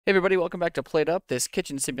Hey everybody, welcome back to PlateUp, this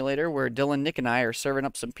kitchen simulator where Dylan, Nick, and I are serving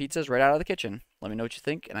up some pizzas right out of the kitchen. Let me know what you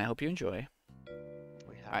think, and I hope you enjoy.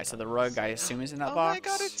 Alright, so the rug, I assume, is in that box. Oh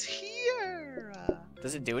my god, it's here!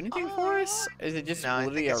 Does it do anything for us? Is it just No, I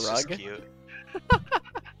literally think a it's rug? just cute.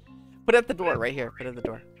 Put it at the door, right here. Put it at the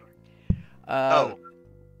door. Oh,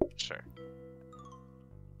 sure.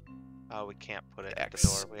 Oh, we can't put it at the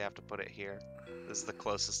door. We have to put it here. This is the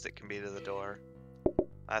closest it can be to the door.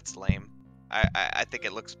 That's lame. I think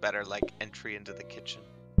it looks better like entry into the kitchen.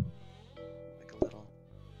 Like a little...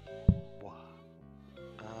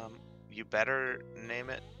 Wow. You better name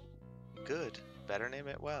it good. Better name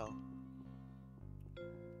it well.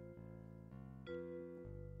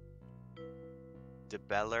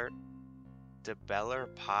 DeBeller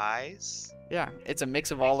Pies? Yeah, it's a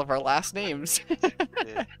mix of all of our last names.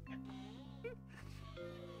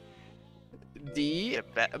 Yeah,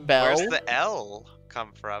 Bell. Where's the L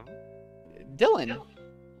come from? Dylan.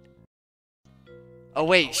 Oh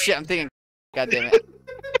wait, shit, I'm thinking. God damn it.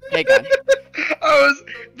 Hey, God.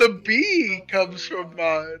 The B comes from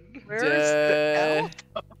mine. Where is the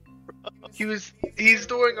L? He's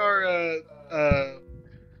doing our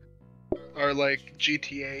like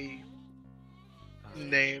GTA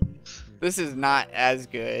names. This is not as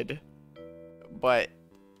good, but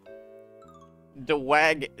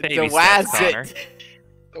DeWazit.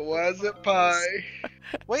 The was it pie?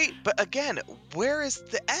 Wait, but again, where is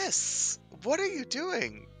the S? What are you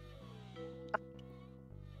doing?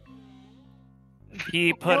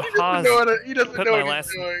 He put He doesn't know what he doesn't know what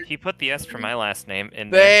he's doing. He put the S for my last name in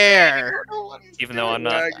There. even though I'm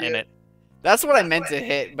not in it. That's what I meant to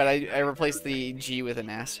hit, but I replaced the G with an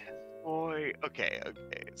S. Boy, okay.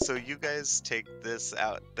 So you guys take this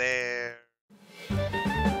out there.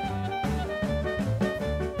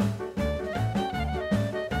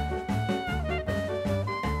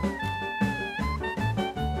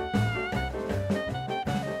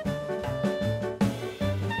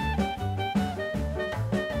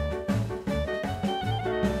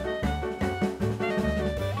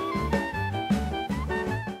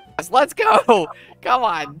 Let's go! Come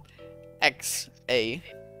on! X A.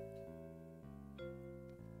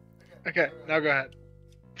 Okay, now go ahead.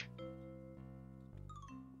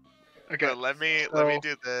 Okay. So let me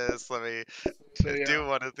do this. Let me do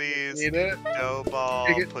one of these. Need it? Dough ball.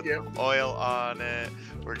 Put some oil on it.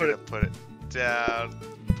 We're gonna put it down.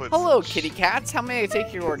 Hello, kitty cats. How may I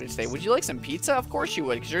take your order today? Would you like some pizza? Of course you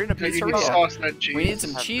would, because you're in a pizzeria. Sauce and cheese. We need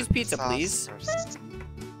some cheese pizza, please.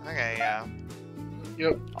 Okay, yeah.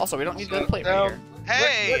 Yep. Also, we don't need that plate right here.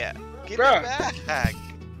 Hey, give it back.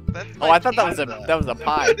 Oh, I thought that was a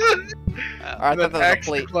pie. Or I thought that was a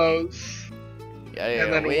plate. Close. Yeah,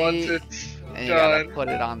 And then wait. once it's and you gotta done, put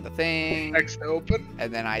it on the thing. X to open.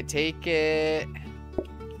 And then I take it.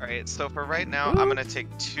 Alright, so for right now, I'm gonna take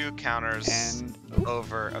 2 counters And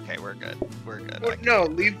over. Okay, we're good. We're good. Well, no,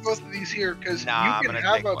 leave both of these here because Nah, I'm you gonna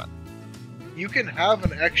can take have one. you can have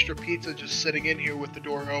an extra pizza just sitting in here with the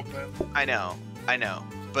door open. I know.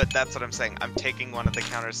 But that's what I'm saying. I'm taking one of the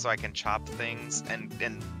counters so I can chop things and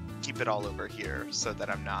keep it all over here so that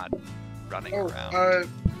I'm not running around.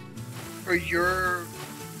 For your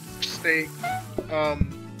steak, oh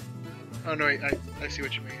no, wait, I see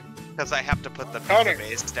what you mean. Because I have to put the Connor. pizza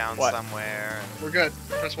base down What? somewhere. We're good.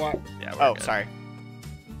 Press Y. Yeah, we're oh, good. sorry.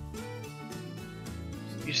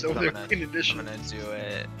 You still there in addition. I'm gonna do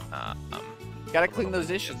it. Gotta clean those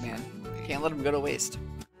dishes, man. Can't let them go to waste.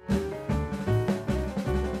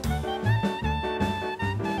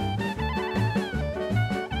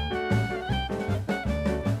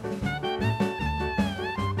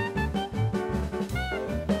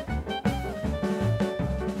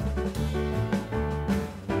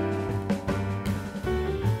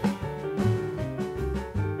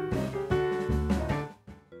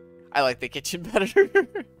 I like the kitchen better.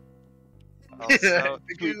 Also, I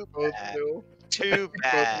think we too both bad. do. Too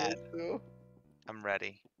bad. Both do. I'm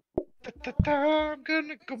ready. I'm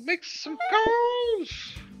gonna go make some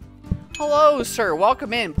calls. Hello, sir.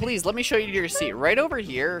 Welcome in. Please, let me show you your seat. Right over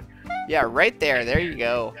here. Yeah, right there. There you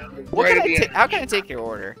go. What Right can at the end. how can I take your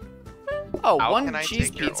order? Oh, How one can I cheese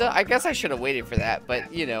take your pizza? order? I guess I should have waited for that,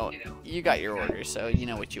 but you know, you got your order, so you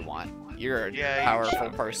know what you want. You're a Yeah, you powerful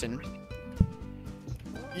should. person.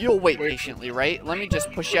 You'll wait patiently, right? Let me just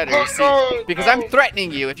push you out of Oh, your seat. no, Because no. I'm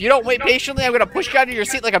threatening you. If you don't wait patiently, I'm gonna push you out of your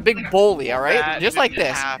seat like a big bully, alright? That Just like didn't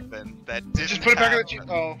this. happen. That didn't Just put it back in the happen.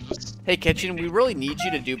 Oh. Hey, kitchen, we really need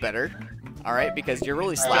you to do better. Alright? Because you're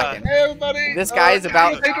really slacking. Hey everybody. This guy is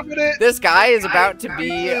about- Take a minute. This guy is about to be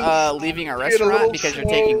leaving our Get a little restaurant because you're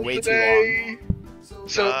taking slow way too long. today.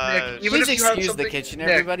 So, Nick, even Please if you have excuse the something, kitchen, Nick,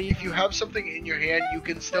 everybody. if you have something in your hand, you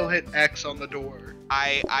can still hit X on the door.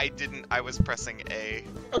 I didn't. I was pressing A.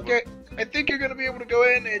 Okay, I think you're gonna be able to go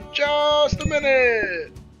in just a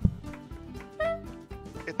minute.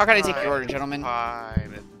 It's How can I take your fine, order, it's gentlemen?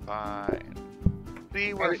 Fine, it's fine.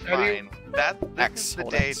 We were How do you- fine. This X, is the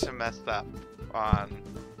hold day X. to mess up on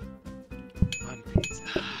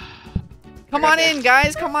pizza. Come on in,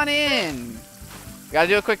 guys. Come on in. We gotta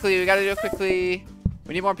do it quickly. We gotta do it quickly.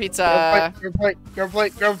 We need more pizza. Grab a plate, grab a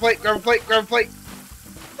plate, grab a plate, grab a plate, grab a plate.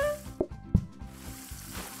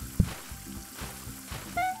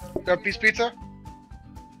 Grab a piece of pizza.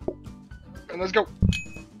 And let's go.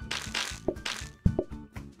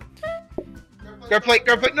 Grab a plate,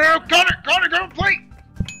 grab a plate. No, Connor, grab a plate.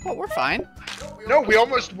 Oh, we're fine. No, we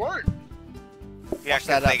almost weren't. Yeah, Wash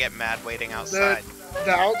that because they up. get mad waiting outside.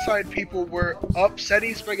 The outside people were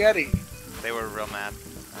upsetty spaghetti. They were real mad,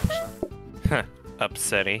 actually.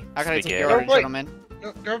 Upsetty. How can I take Spaghetti. your order, Wait. gentlemen?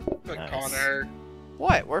 No, grab Nice. Connor.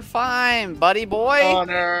 What? We're fine, buddy boy.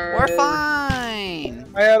 Connor. We're fine.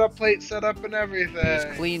 I had a plate set up and Just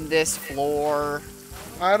everything. clean this floor.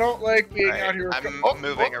 I don't like being Alright, out here. I'm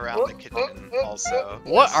moving around the kitchen also.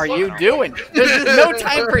 What are you doing? There's no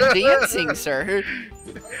time for dancing, sir.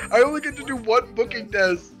 I only get to do one booking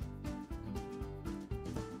test.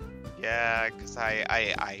 Yeah, because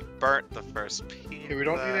I burnt the first pizza. Okay, we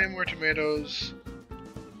don't need any more tomatoes.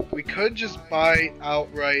 We could just buy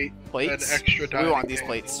outright Plates? an extra We dining want these table.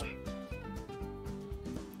 plates.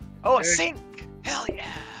 Oh, a Okay. sink! Hell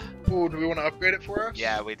yeah! Ooh, do we want to upgrade it for us?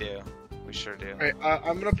 Yeah, we do. We sure do. Alright,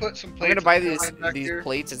 I'm gonna put some I'm plates. gonna buy in the these corner back here.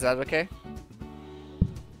 plates. Is that okay?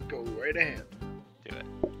 Go right ahead. Do it.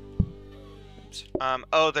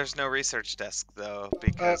 Oh, there's no research desk though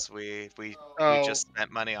because we Oh. just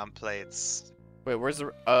spent money on plates. Wait, where's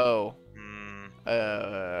the? Oh. Hmm.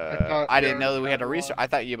 I didn't know that we had a research. I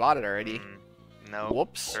thought you bought it already. No.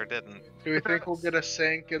 Whoops. Sure didn't. Do we think we'll get a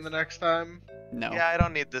sink in the next time? No. Yeah, I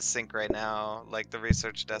don't need this sink right now. Like the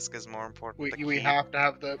research desk is more important. We have to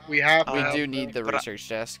have the we have to We have do the- need the But research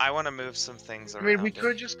desk. I want to move some things I around. mean, we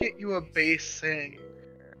could just get you a base sink.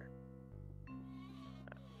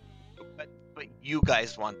 But you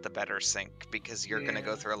guys want the better sink because you're gonna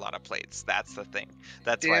go Yeah. through a lot of plates. That's the thing.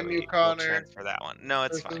 That's Damn why you, we'll Connor. transfer that one. No,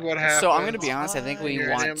 it's This is fine. what happens. So I'm gonna be honest. I think we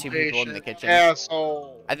You're an want 2 people in the impatient kitchen.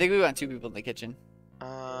 asshole. I think we want 2 people in the kitchen.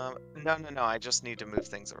 No. I just need to move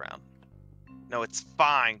things around. No, it's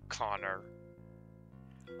fine, Connor.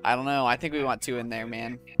 I don't know. I think we want 2 in there,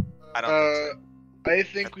 man. I don't think I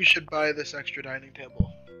think we should buy this extra dining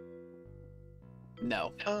table.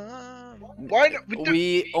 No. so. Why not?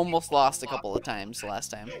 We almost lost a couple of times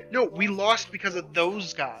last time. No, we lost because of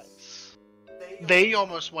those guys. They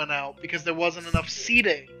almost went out because there wasn't enough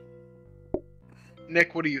seating.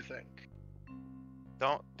 Nick, what do you think?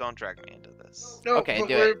 Don't drag me into this. No, Okay, but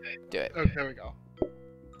do we're- Do it. Okay, there we go.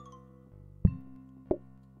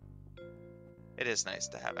 It is nice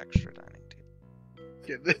to have extra dining table.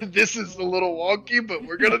 Yeah, this is a little wonky, but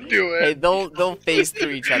we're gonna do it. Hey, they'll phase through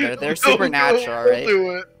each other. They're We'll supernatural, we'll right? do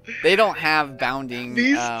it. They don't have bounding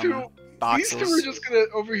These boxes. These two are just gonna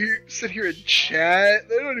sit here and chat.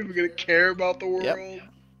 They're not even gonna care about the world. Yep.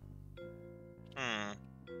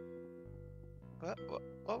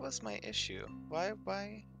 What was my issue?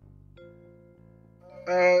 Why?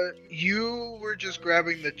 You were just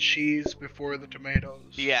grabbing the cheese before the tomatoes.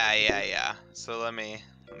 Yeah. So let me.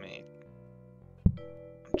 I'm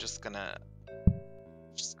just gonna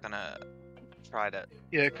try to.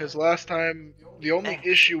 Yeah, because last time the only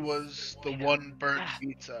issue was the one burnt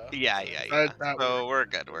pizza. Yeah. That So we're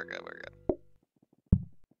good.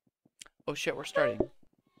 Oh shit, we're starting.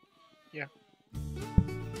 Yeah.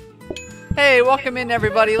 Hey, welcome in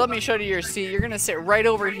everybody. Let me show you your seat. You're gonna sit right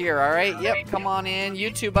over here, alright? Yep, come on in. You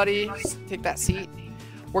too, buddy. Just take that seat.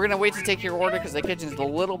 We're gonna wait to take your order because the kitchen's a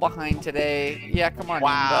little behind today. Yeah, come on in,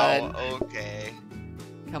 Wow. bud. Okay.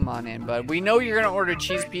 Come on in, bud. We know you're gonna order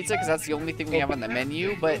cheese pizza because that's the only thing we have on the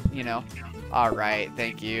menu, but you know. Alright,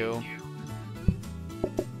 thank you.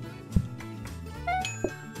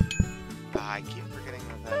 I keep forgetting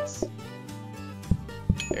that that's.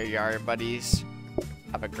 There you are, buddies.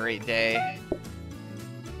 Have a great day.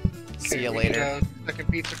 See Okay, you we later. need a second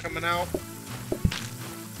pizza coming out.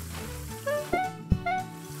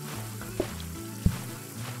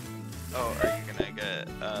 Oh, are you gonna get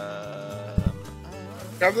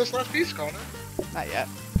Grab this last piece, Connor. Not yet.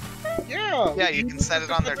 Yeah. Yeah, we you need can to set it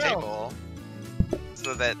put on their something out. table,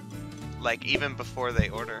 so that, like, even before they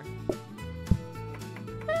order.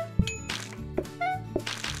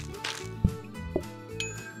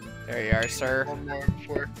 There you are, sir. One more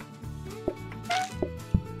before.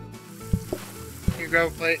 Here, grab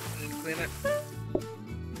a plate and clean it?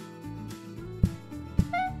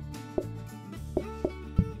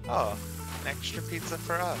 Oh, an extra pizza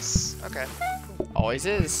for us. Okay. Always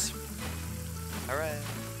is. All right.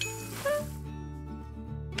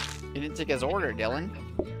 You didn't take his order, Dylan.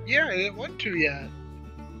 Yeah, I didn't want to yet.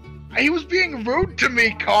 He was being rude to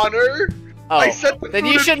me, Connor. Oh, I set the then food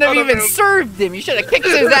you in shouldn't have front of even him. served him. You should have kicked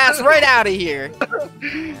his ass right out of here.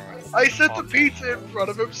 I set the pizza in front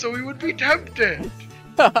of him so he would be tempted.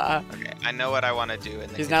 Okay, I know what I want to do in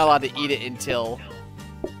the He's not allowed to eat it until...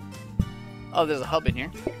 Oh, there's a hub in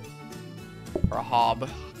here. Or a hob.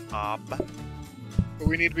 But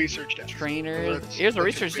we need research desk. Trainer. Let's- Here's a let's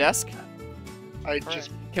research expand. desk. I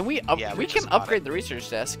just. Can we Yeah, we we can just bought upgrade the research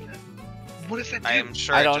desk. What does that do? I am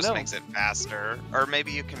sure I it don't just know. makes it faster. Or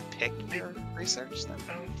maybe you can pick your research then.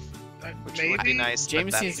 Which Maybe. would be nice. but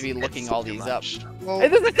James seems that's- to be looking it's all too these up. much. Well, Hey,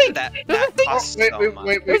 there's a sink! That There's a sink! costs wait, so wait, much.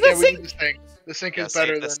 wait, There's wait. a Yeah, we sink. need the sink. The sink Yeah, is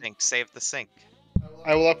better save the than. sink. Save the sink.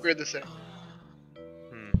 I will upgrade the sink.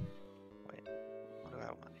 Wait. What do I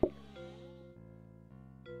want?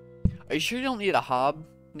 Are you sure you don't need a hob,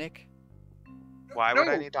 Nick? Why would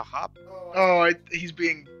I No. need a hop? Oh, he's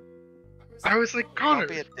being. I was like, Connor.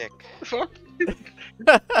 Don't be a dick. Fuck.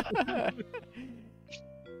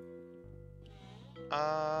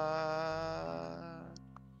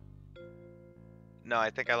 No, I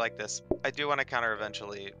think I like this. I do want to counter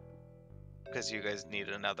eventually, because you guys need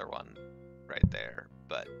another one right there.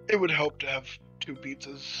 But It would help to have 2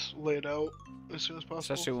 pizzas laid out as soon as possible.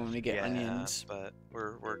 Especially when we get yeah, onions. but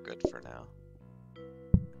we're good for now.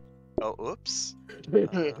 Oh, oops.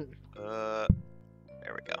 Ready. There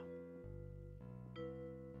we go.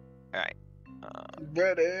 All right.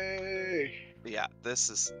 Yeah, this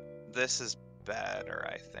is better,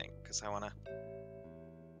 I think, because I want to.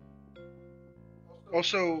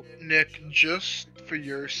 Also, Nick, just for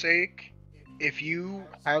your sake, if you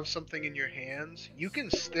have something in your hands, you can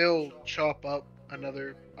still chop up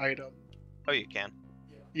another item. Oh, you can.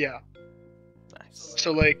 Yeah. Nice.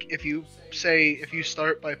 So, like, if you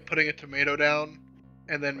start by putting a tomato down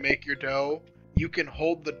and then make your dough, you can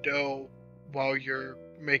hold the dough while you're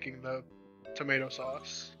making the tomato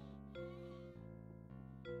sauce.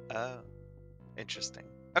 Oh, interesting.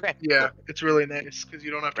 Okay. Yeah, cool. it's really nice because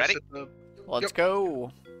you don't have to Ready? sit the. Let's Yep.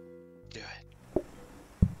 go. Do it.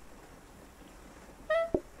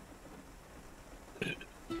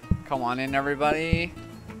 Come on in, everybody.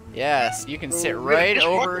 Yes, you can sit Oh, right yeah,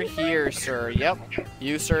 over here, sir. Yep.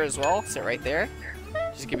 You, sir, as well. Sit right there.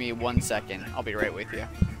 Just give me 1 second. I'll be right with you.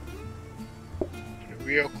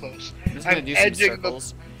 Real close. I'm just gonna I'm do some edging the-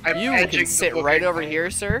 circles. I'm You edging can the sit booking right over line. here,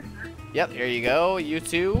 sir. Yep, there you go. You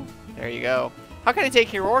too. There you go. How can I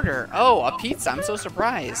take your order? Oh, a pizza. I'm so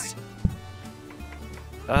surprised.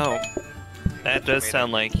 Oh, that does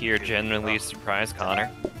sound like you're genuinely surprised, Connor.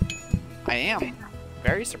 I am.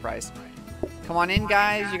 Very surprised. Come on in,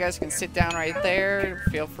 guys. You guys can sit down right there.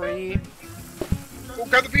 Feel free. Oh,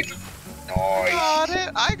 grab the pizza. Got Nice.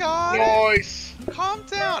 it. I got it. Nice. Calm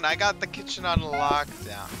down. I got the kitchen on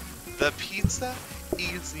lockdown. The pizza,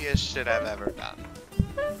 easiest shit I've ever done.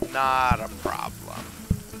 Not a problem.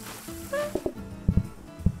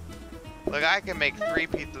 Look, I can make 3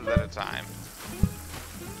 pizzas at a time.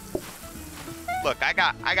 Look, I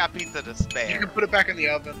got pizza to You spare. can put it back in the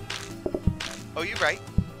oven. Oh, you're right.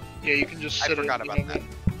 Yeah, you can just I sit forgot it in about the that. oven.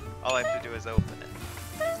 All I have to do is open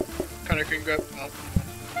it. Connor can grab.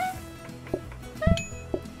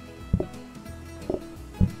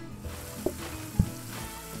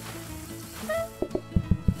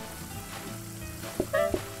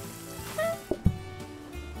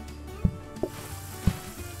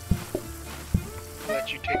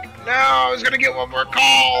 Let you take it. No, I was gonna get one more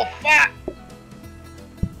call. Fuck.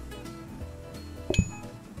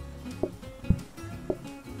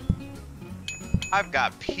 I've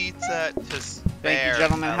got pizza to spare. Thank you,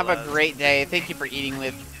 gentlemen. Have a fellas. great day. Thank you for eating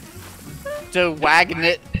with the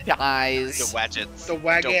Wagnet guys. The wedgets. The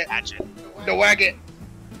wagget. Wedget. The waggot.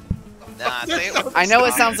 Nah, say it with I know it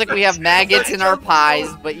stop. sounds like we have maggots in our pies,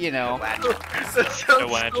 but you know. Wedget. That sounds so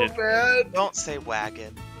waggot. bad. Don't say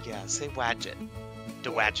wagon. Yeah, say wadget.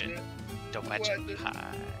 The wadget. The wadget Wadget.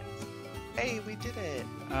 pies. Hey, we did it.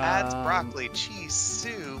 Adds Um, broccoli, cheese,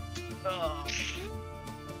 soup.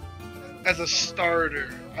 As a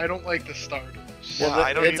starter, I don't like the starters. Well,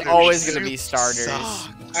 I don't it's either. always Soup gonna be starters.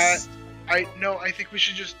 sucks. I think we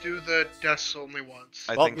should just do the desks only once.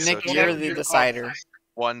 I Well, think so Nick, too. you're the decider.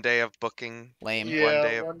 One day of booking. Lame.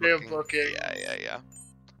 Yeah, one day of booking. booking. Yeah.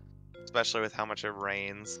 Especially with how much it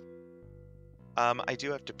rains. I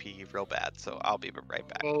do have to pee real bad, so I'll be right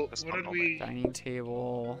back. Well, Just what one did moment. we? Dining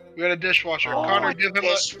table. We got a dishwasher. Oh, Connor, a give him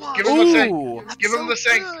dishwasher. the sink. Ooh! Give him the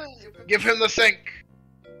sink. Give him the sink.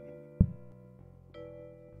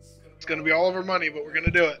 It's gonna be all of our money, but we're gonna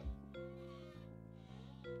do it.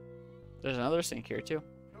 There's another sink here too.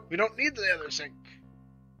 We don't need the other sink.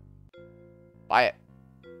 Buy it.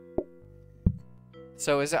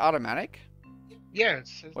 So is it automatic? Yeah.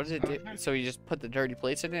 What does it do? So you just put the dirty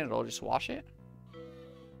plates in it, it'll just wash it?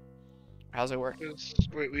 How's it work?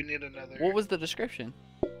 Wait, we need another. What was the description?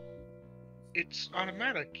 It's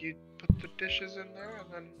automatic. You put the dishes in there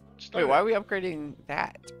and then start. Wait, why are we upgrading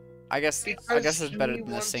that? I guess Because it's better he than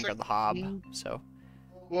the wants sink a or the hob. clean- So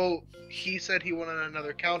Well, he said he wanted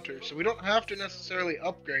another counter, so we don't have to necessarily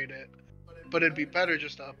upgrade it, but it'd be better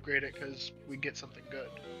just to upgrade it because we get something good.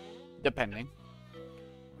 depending.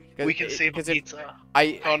 We can save a 'cause if pizza.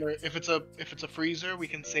 I Connor, if it's a freezer, we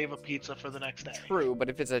can save a pizza for the next day. true, but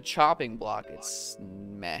if it's a chopping block, it's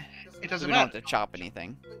meh. It doesn't We don't matter. have to chop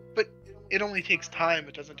anything. But it only takes time.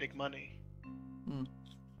 It doesn't take money.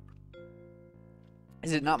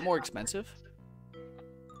 Is it not more expensive?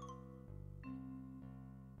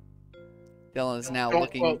 Dylan is now Don't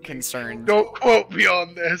looking quote me. concerned. Don't quote me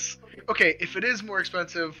on this. Okay, if it is more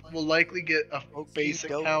expensive, we'll likely get a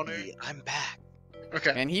basic Okey-dokey, counter. I'm back.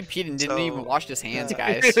 Okay. And he peed and didn't even So, wash his hands,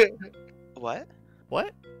 yeah. guys. What?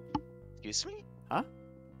 What? Excuse me? Huh?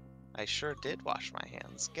 I sure did wash my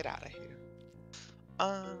hands. Get out of here.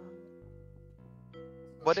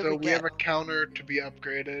 What did So we we get? have a counter to be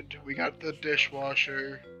upgraded. We got the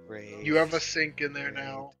dishwasher. Great. You have a sink in there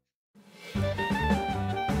now.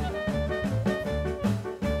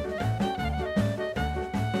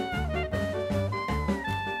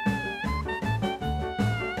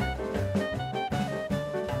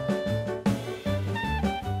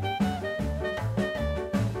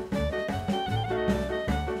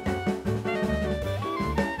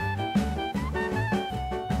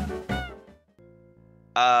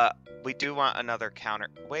 We do want another counter.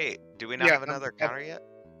 Wait, do we not Yeah, have another counter yet?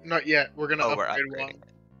 Not yet. We're gonna Oh, we're upgrade upgrading one. it.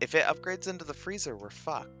 If it upgrades into the freezer, we're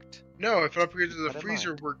fucked. No, if it upgrades to What the am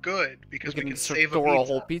freezer, I? we're good because we can store save a a pizza.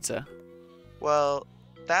 whole pizza. Well,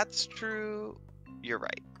 that's true. You're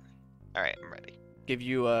right. All right, I'm ready. Give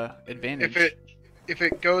you a advantage. If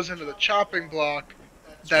it goes into the chopping block,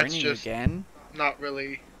 It's that's raining just again. not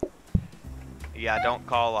really. Yeah, don't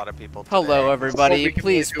call a lot of people. Hello, today. Well, everybody. we can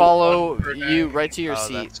Please only do follow one per you day. right to your Oh,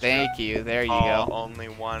 seat. that's true. Thank you. There you Call go. only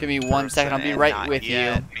one. Give me 1 second, I'll be person right and with not you.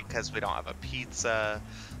 yet, because we don't have a pizza,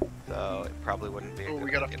 so it probably wouldn't be. Oh, good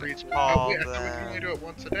we got a idea to freezer. call Oh, wait, I thought we them. can only do it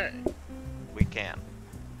once a day. We can.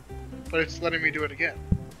 But it's letting me do it again.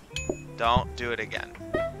 Don't do it again.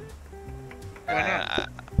 Why not?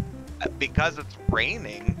 Because it's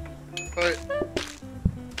raining. But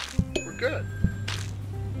we're good.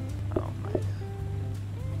 Oh my god.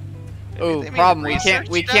 Oh, They made problem. research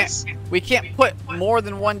this? We can't put more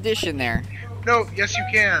than one dish in there. No, yes you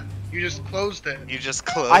can. You just closed it. You just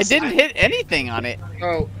closed. I didn't hit anything on it.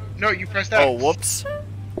 Oh, no, you pressed X. Oh, whoops.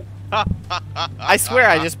 I swear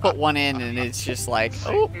I just put one in and it's just like,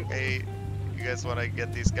 oh, Hey, you guys want to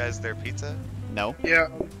get these guys their pizza? no. Yeah,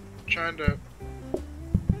 I'm trying to.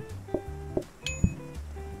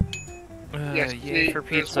 Yes, Yay for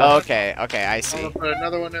please. pizza. Oh, okay, I I'm see. gonna put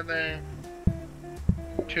another one in there.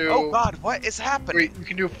 2. Oh god, what is happening? Wait, you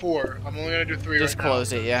can do 4. I'm only gonna do 3 Just right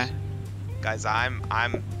close now. it, yeah. Guys, I'm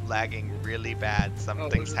lagging really bad.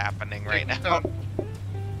 Something's there's- happening right Take now. it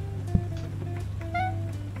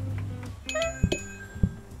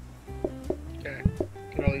Okay,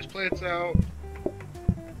 get all these plates out.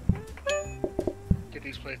 Get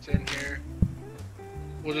these plates in here.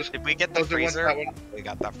 We'll just Did we get the close it once freezer? that one. We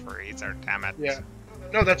got the freezer, damn it. Yeah.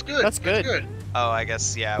 No, that's good. That's good. Oh, I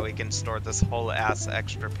guess, yeah, we can store this whole ass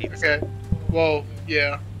extra pizza. Okay. Well,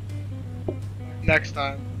 yeah. Next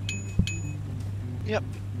time. Yep.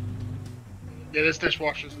 Yeah, this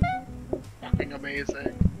dishwasher's fucking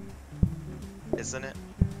amazing. Isn't it?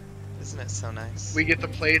 Isn't it so nice? We get the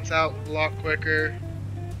plates out a lot quicker.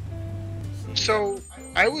 So,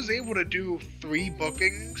 I was able to do 3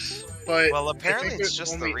 bookings, but Well, I apparently think it's it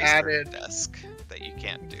just the only research added. desk that you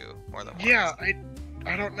can't do more than once. Yeah,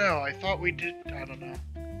 I don't know. I thought we did. I don't know.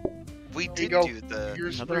 We you did go. do the.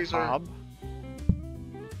 Here's Another freezer. hob.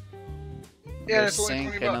 Yeah, Another it's only sink,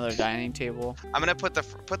 20 another bucks. dining table. I'm gonna put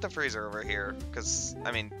the freezer over here because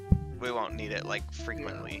I mean we won't need it like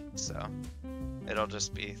frequently, so it'll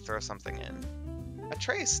just be throw something in. A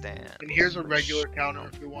tray stand. And here's a regular counter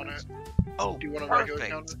if you want it. Oh, Do you want a perfect. regular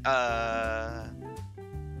counter?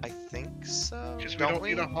 I think so. Just we don't don't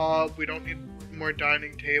need a hob. We don't need more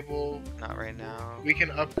dining table. Not right now. We can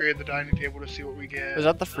upgrade the dining table to see what we get. Is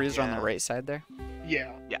that the freezer on the Yeah. right side there?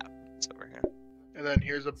 Yeah. It's over here. And then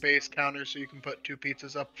here's a base counter so you can put 2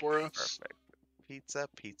 pizzas up for us. Perfect. Pizza,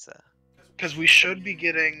 pizza. Because we should be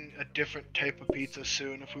getting a different type of pizza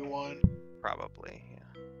soon if we want. Probably, yeah.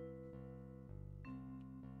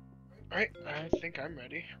 Alright, I think I'm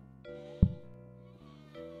ready.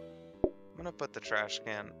 I'm gonna put the trash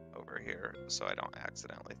can over here so I don't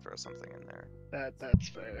accidentally throw something in there. That's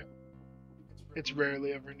fair. It's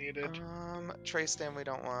rarely ever needed. Tray stand we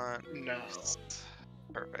don't want. No.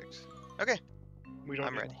 Perfect. Okay. We don't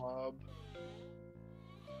I'm need ready. a hob.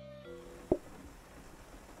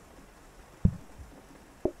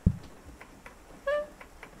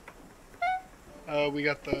 We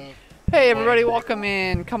got the... Hey everybody, welcome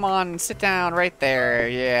in. Come on, sit down right there.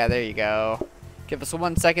 Yeah, there you go. Give us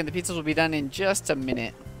 1 second. The pizzas will be done in just a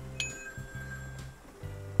minute.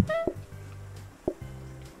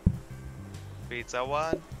 Pizza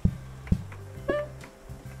one.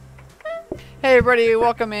 Hey everybody,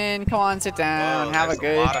 welcome in. Come on, sit down. Whoa, Have a there's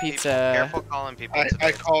good lot of people. pizza. Careful calling people today. I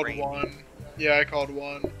it's called raining. 1. Yeah, I called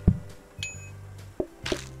 1.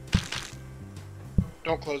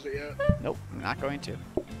 Don't close it yet. Nope, I'm not going to.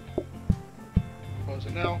 Close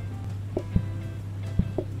it now.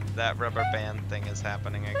 That rubber band thing is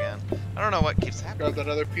happening again. I don't know what keeps happening. Grab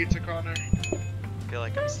that other pizza, Connor. I feel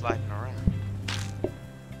like I'm sliding around.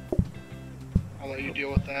 I'll let you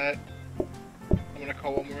deal with that. I'm gonna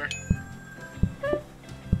call 1 more.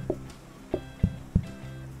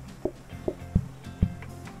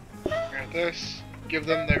 Grab this. Give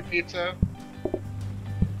them their pizza.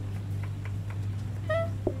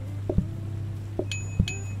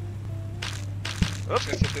 Oops.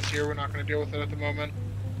 Since it's here, we're not gonna deal with it at the moment.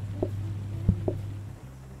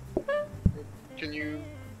 Can you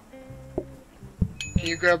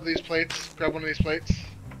grab these plates? Grab one of these plates.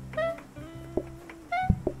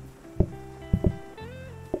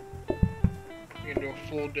 You can do a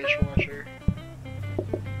full dishwasher.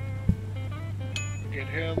 Get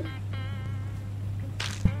him.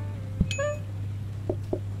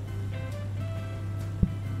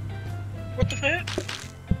 What the heck?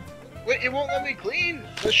 Wait, it won't let me clean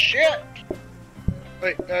the shit.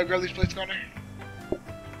 Wait, grab these plates, Connor.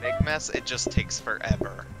 Big mess, it just takes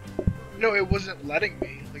forever. No, it wasn't letting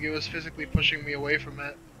me. Like, it was physically pushing me away from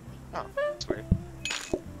it. Oh, that's weird.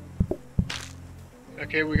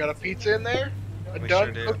 Okay, we got a pizza in there. A We done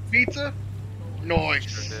sure do. cooked pizza. Nice.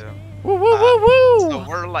 Sure do. Woo woo woo woo! So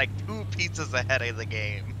we're like 2 pizzas ahead of the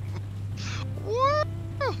game. Woo!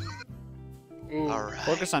 Ooh. Alright.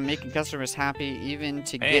 Focus on making customers happy, even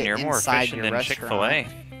to Hey, get and you're more inside efficient your than restaurant.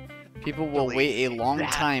 Chick-fil-A. People will wait a long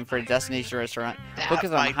time for a destination restaurant. Focus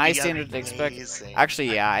on might high be standards to expect. amazing,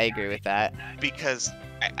 Actually, yeah, I agree with that. because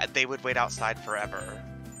they would wait outside forever.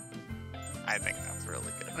 I think that's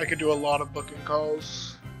really good. I could do a lot of booking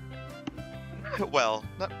calls. Well,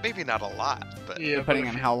 maybe not a lot, but Yeah, Depending but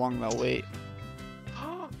on if how long they'll wait.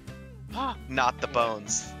 not the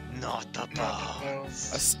bones. Not the Not the bones. A bones.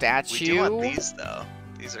 We statue, do want these though.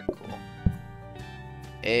 These are cool.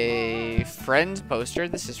 a friend poster.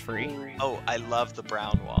 This is free. Oh, I love the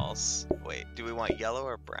brown walls. Wait, do we want yellow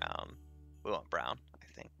or brown? We want brown, I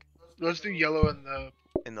think. Let's do yellow in the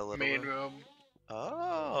In the little main room. room.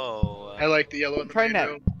 Oh. I like the yellow in the Trying main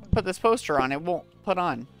to room. put this poster on. It won't put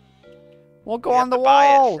on. Won't go You on have the to buy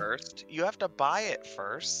it wall. first. You have to buy it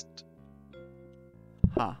first.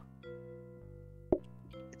 Huh.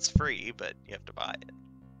 It's free, but you have to buy it.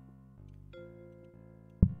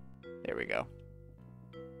 There we go.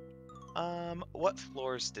 What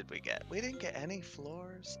floors did we get? We didn't get any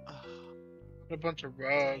floors. Oh. A bunch of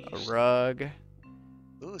rugs. A rug.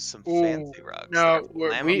 Ooh, some Ooh, fancy rugs. No,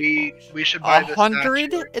 that are we should buy the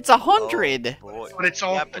 100? statue. It's 100. Oh, boy. But it's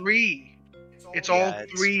all Yeah, but 3. It's Yeah, all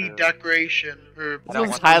it's 3 true. decoration. Or This don't one's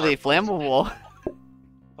want the highly heart flammable.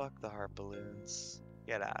 Fuck the heart balloons.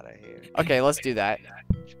 Get out of here. Okay, let's do that.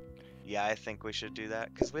 Yeah, I think we should do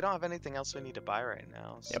that because we don't have anything else we need to buy right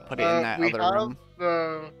now. So. Yeah, put it in that we other have room.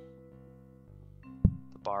 the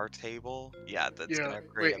The bar table. Yeah, that's yeah. gonna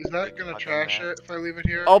create. Wait, is a that big gonna fucking trash mess. it if I leave it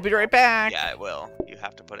here? I'll be right back. Yeah, it will. You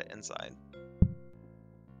have to put it inside.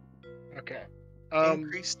 Okay.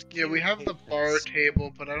 Increased Yeah, we queue have the bar payments.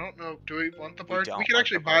 table, but I don't know. Do we want the bar? don't We can want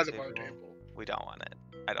actually the bar buy the bar table. table, We don't want it.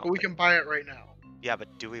 I don't. but we think- can buy it right now. Yeah,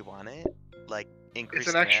 but do we want it? Like increase.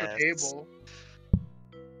 It's an extra mess? table.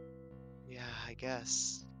 Yeah, I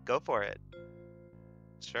guess. Go for it.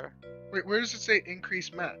 Sure. Wait, where does it say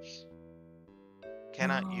increase mess?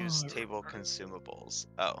 Cannot use Oh. table consumables.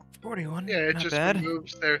 Oh. 41. Yeah, it not just bad.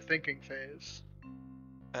 removes their thinking phase.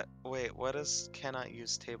 Wait, what does cannot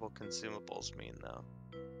use table consumables mean though?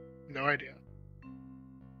 No idea.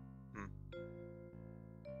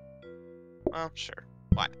 Well, sure.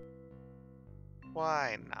 Why?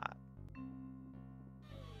 Why not?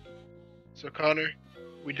 So Connor,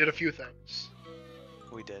 we did a few things.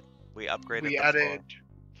 We did. We upgraded We the added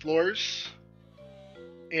floors,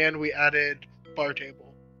 and we added bar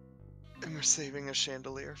table. floor. And we're saving a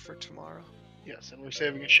chandelier for tomorrow. Yes, and we're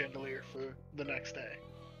saving a chandelier for the next day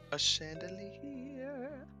A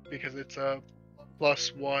chandelier. because it's a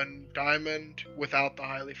 +1 diamond without the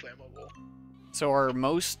highly flammable. So are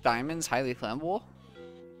most diamonds highly flammable?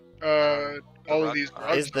 All of rug these are.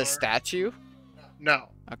 rugs Is the are. statue? No,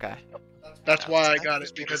 Okay. that's why I That's got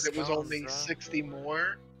just it because it was stones, only bro. 60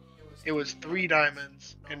 more. It was 3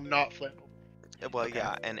 diamonds and not flammable. Well, Okay.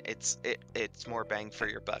 yeah, and it's more bang for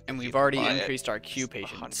your buck. And if we've you already buy it increased our queue 100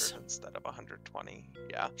 patience. instead of 120.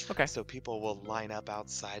 Yeah. Okay. So people will line up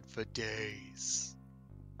outside for days.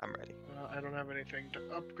 I'm ready. I don't have anything to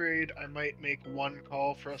upgrade. I might make one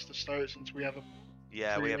call for us to start since we have a.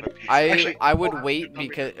 Yeah, we have a Pre-order. pizza. Actually, I would hold on, wait no, we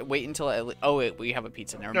because wait until oh wait, we have a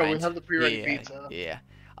pizza. Never No, mind. we have the pre-ready yeah, pizza. Yeah.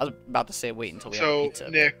 I was about to say wait until we have So pizza.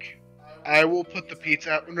 Nick, I will put the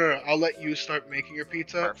pizza out. No, I'll let you start making your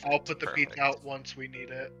pizza. I'll Perfect, put the perfect. pizza out once we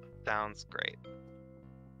need it. Sounds great.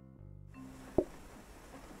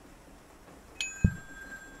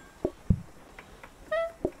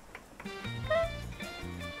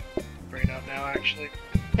 Bring it out now, actually.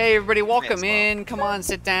 Hey everybody, welcome as well. in. Come on,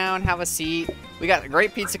 sit down, have a seat. We got a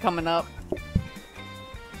great pizza coming up.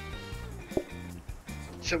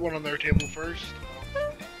 Sit one on their table first.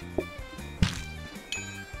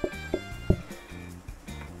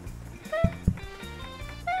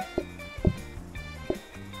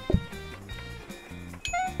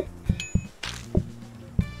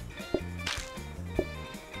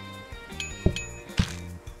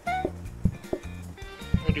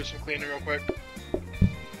 I'm gonna do some cleaning real quick.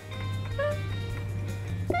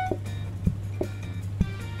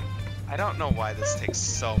 I don't know why this takes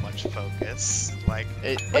so much focus. Like,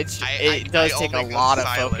 It I does take a only go lot of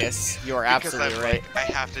silent focus. You are because absolutely I'm right. like,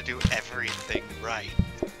 I have to do everything right.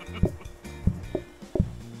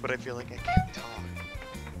 But I feel like I can't talk.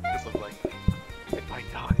 Because I'm like, if I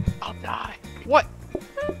talk, I'll die. What?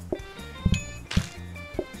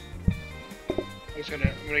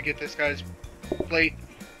 I'm gonna get this guy's plate,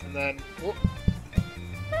 and then whoop,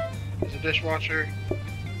 there's a dishwasher.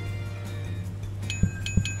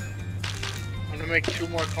 I'm gonna make 2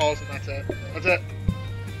 more calls, and that's it. That's it.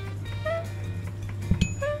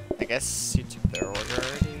 I guess you took their order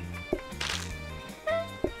already.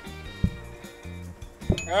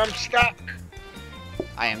 I'm stuck.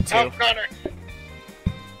 I am too. Help, Connor.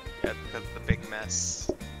 Yeah, because the big mess.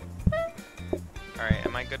 Alright,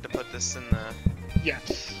 am I good to put this in the...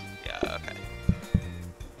 Yes. Yeah, okay.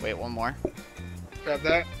 Wait, one more. Grab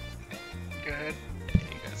that. Go ahead. Yeah,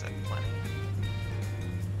 you guys have plenty.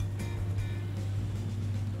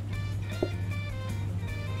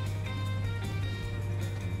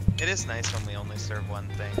 It is nice when we only serve one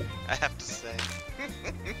thing, I have to say.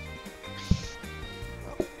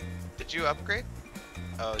 Oh, did you upgrade?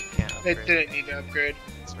 Oh, you can't They upgrade. didn't need to upgrade.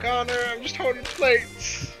 That's right. Connor, I'm just holding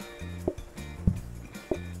plates.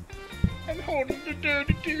 I'm holding the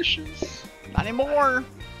dirty dishes. Not anymore.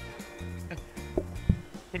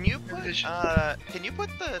 Can you put Dish-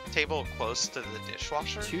 the table close to the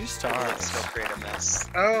dishwasher? 2 Or will it stars. still create a mess?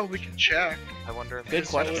 Oh, we can check. I wonder if Good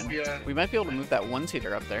it's- That would question. be a- We might be able to move that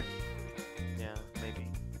 1-seater up there. Yeah, maybe.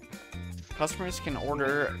 Customers can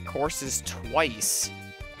order courses twice.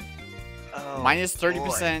 Oh, Minus boy.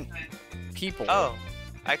 30% people. Oh,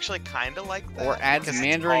 I actually kind of like that. Or adds because it's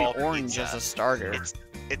mandarin all orange pizza. as a starter.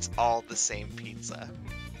 It's all the same pizza.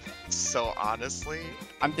 So honestly,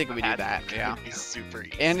 I'm thinking we do that that, yeah. would be super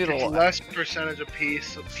easy. And It's it'll less percentage of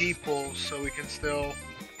people, so we can still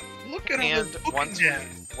look at all And the booking once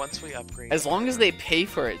data. we upgrade, as long as they pay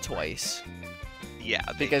for it twice, yeah,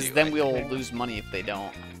 they because do, then I we'll think. lose money if they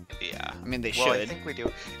don't. Yeah. I mean, they Well, I should. think we do,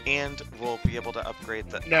 and we'll be able to upgrade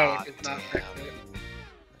the. No, Ah, it's not damn. fix it.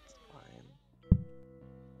 That's fine.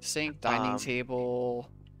 Sink, dining Um, table,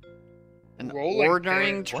 an Rolling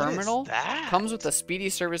ordering pin. terminal. What is that? Comes with a speedy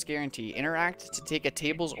service guarantee. Interact to take a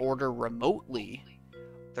table's order remotely.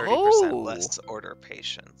 30% Oh. less order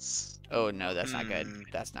patience. Oh no, that's not good. Hmm.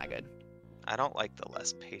 That's not good. I don't like the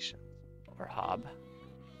less patient. Or hob.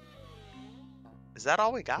 Is that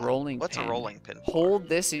all we got? Rolling What's pin. a rolling pin? For? Hold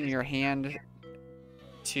this in your hand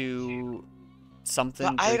to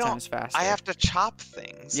something But I 3 don't- times faster. I have to chop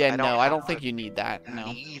things. Yeah, no, I don't have think to you need that.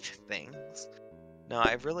 No. need things. No,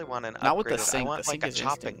 I really want an Not with the upgraded. sink, I want the like sink a is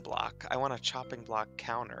chopping instant. block. I want a chopping block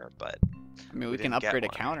counter, but I mean, we can didn't get upgrade a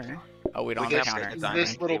one. counter. Oh, we don't We have a can counter. upgrade the Never dining This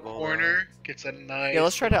mind. little table, corner gets a nice. Yeah,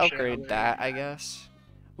 let's try to little upgrade chandelier. that, I guess.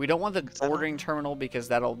 We don't want the 'Cause I don't- ordering terminal because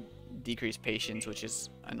that'll decrease patience, which is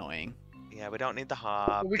annoying. Yeah, we don't need the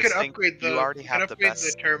hob. Well, we the could sink, upgrade the. You already we have could the upgrade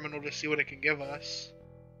best. the terminal to see what it can give us.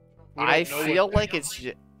 We don't I know what feel the- like it's.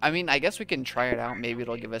 I mean, I guess we can try it out. Maybe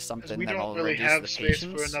it'll give us 'cause something we that'll don't really reduce have the space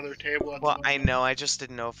patience. for another table. At Well, the I moment. know. I just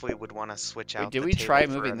didn't know if we would want to switch out. Wait, did the we table try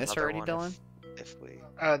for moving this another already, one Dylan? If we.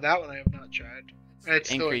 That one I have not tried. It's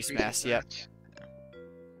still Increased increases mass, yep. mass.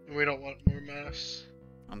 And we don't want more mass.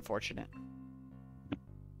 Unfortunate.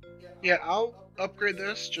 Yeah, I'll upgrade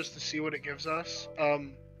this just to see what it gives us.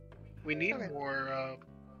 We need Okay. more.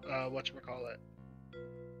 Whatchamacallit?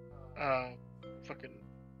 Fucking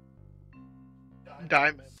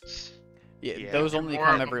diamonds. Yeah, Yeah. those only More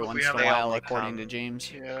come of them, every but we once in a have They while, only according to come-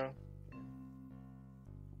 James. Yeah.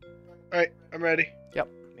 Alright, I'm ready.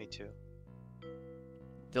 Me too.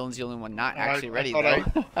 Dylan's the only one not I- actually I ready,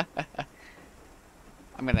 thought though.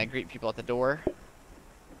 I'm gonna greet people at the door.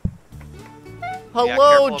 careful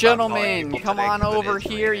Hello, about gentlemen! calling people Come today, on 'cause it over is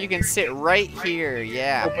here. raining. You can sit right here.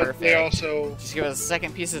 Yeah, Oh, but they perfect. also. Just give us a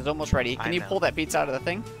second. Pizza is almost ready. Can I you know. pull that pizza out of the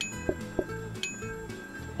thing?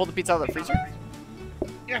 Pull the pizza out of the freezer?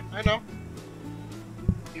 Yeah, I know.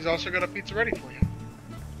 He's also got a pizza ready for you.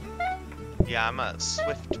 Yeah, I'm a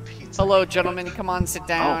swift pizza. Hello, gentlemen. Come on, sit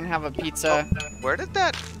down. Have a pizza. Where did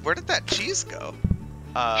that cheese go?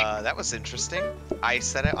 That was interesting. I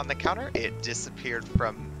set it on the counter. It disappeared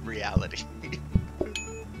from reality.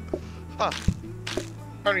 Huh.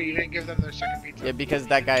 Connor, you didn't give them their second pizza. Yeah, because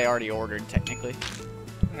that guy already ordered, technically.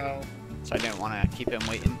 Oh. So I didn't want to keep him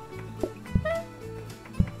waiting.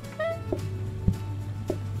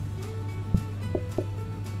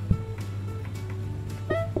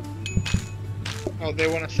 Oh, they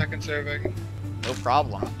want a second serving. No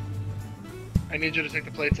problem. I need you to take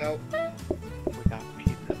the plates out. We got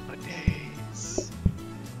pizza for days.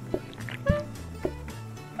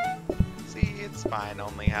 See, it's fine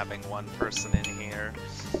only having one person in here.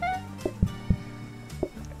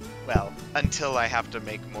 Well, until I have to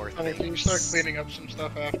make more Connor, things. can you start cleaning up some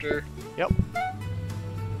stuff after? Yep.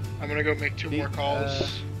 I'm gonna go make two more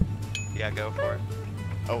calls. Yeah, go for it.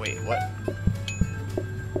 Oh, wait, what?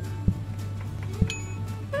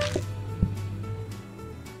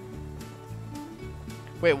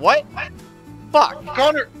 Wait, what? Fuck!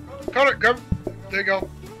 Connor, grab. There you go.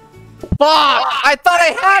 Fuck! I thought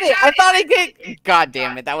I had it! I thought I did! God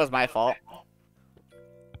damn it, that was my fault.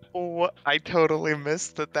 What? I totally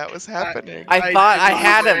missed that was happening. I thought I did not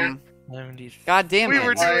had know. him. 90. God damn We it.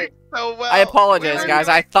 were doing so well. I apologize, We were guys.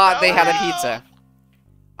 doing I thought so they had a well. pizza.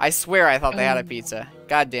 I swear I thought they had a pizza.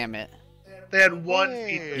 God damn it. They had one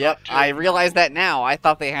Hey. pizza. Yep, not two. I realized that now. I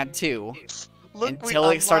thought they had two. Look, we Until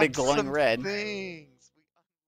it started unlocked glowing red. something.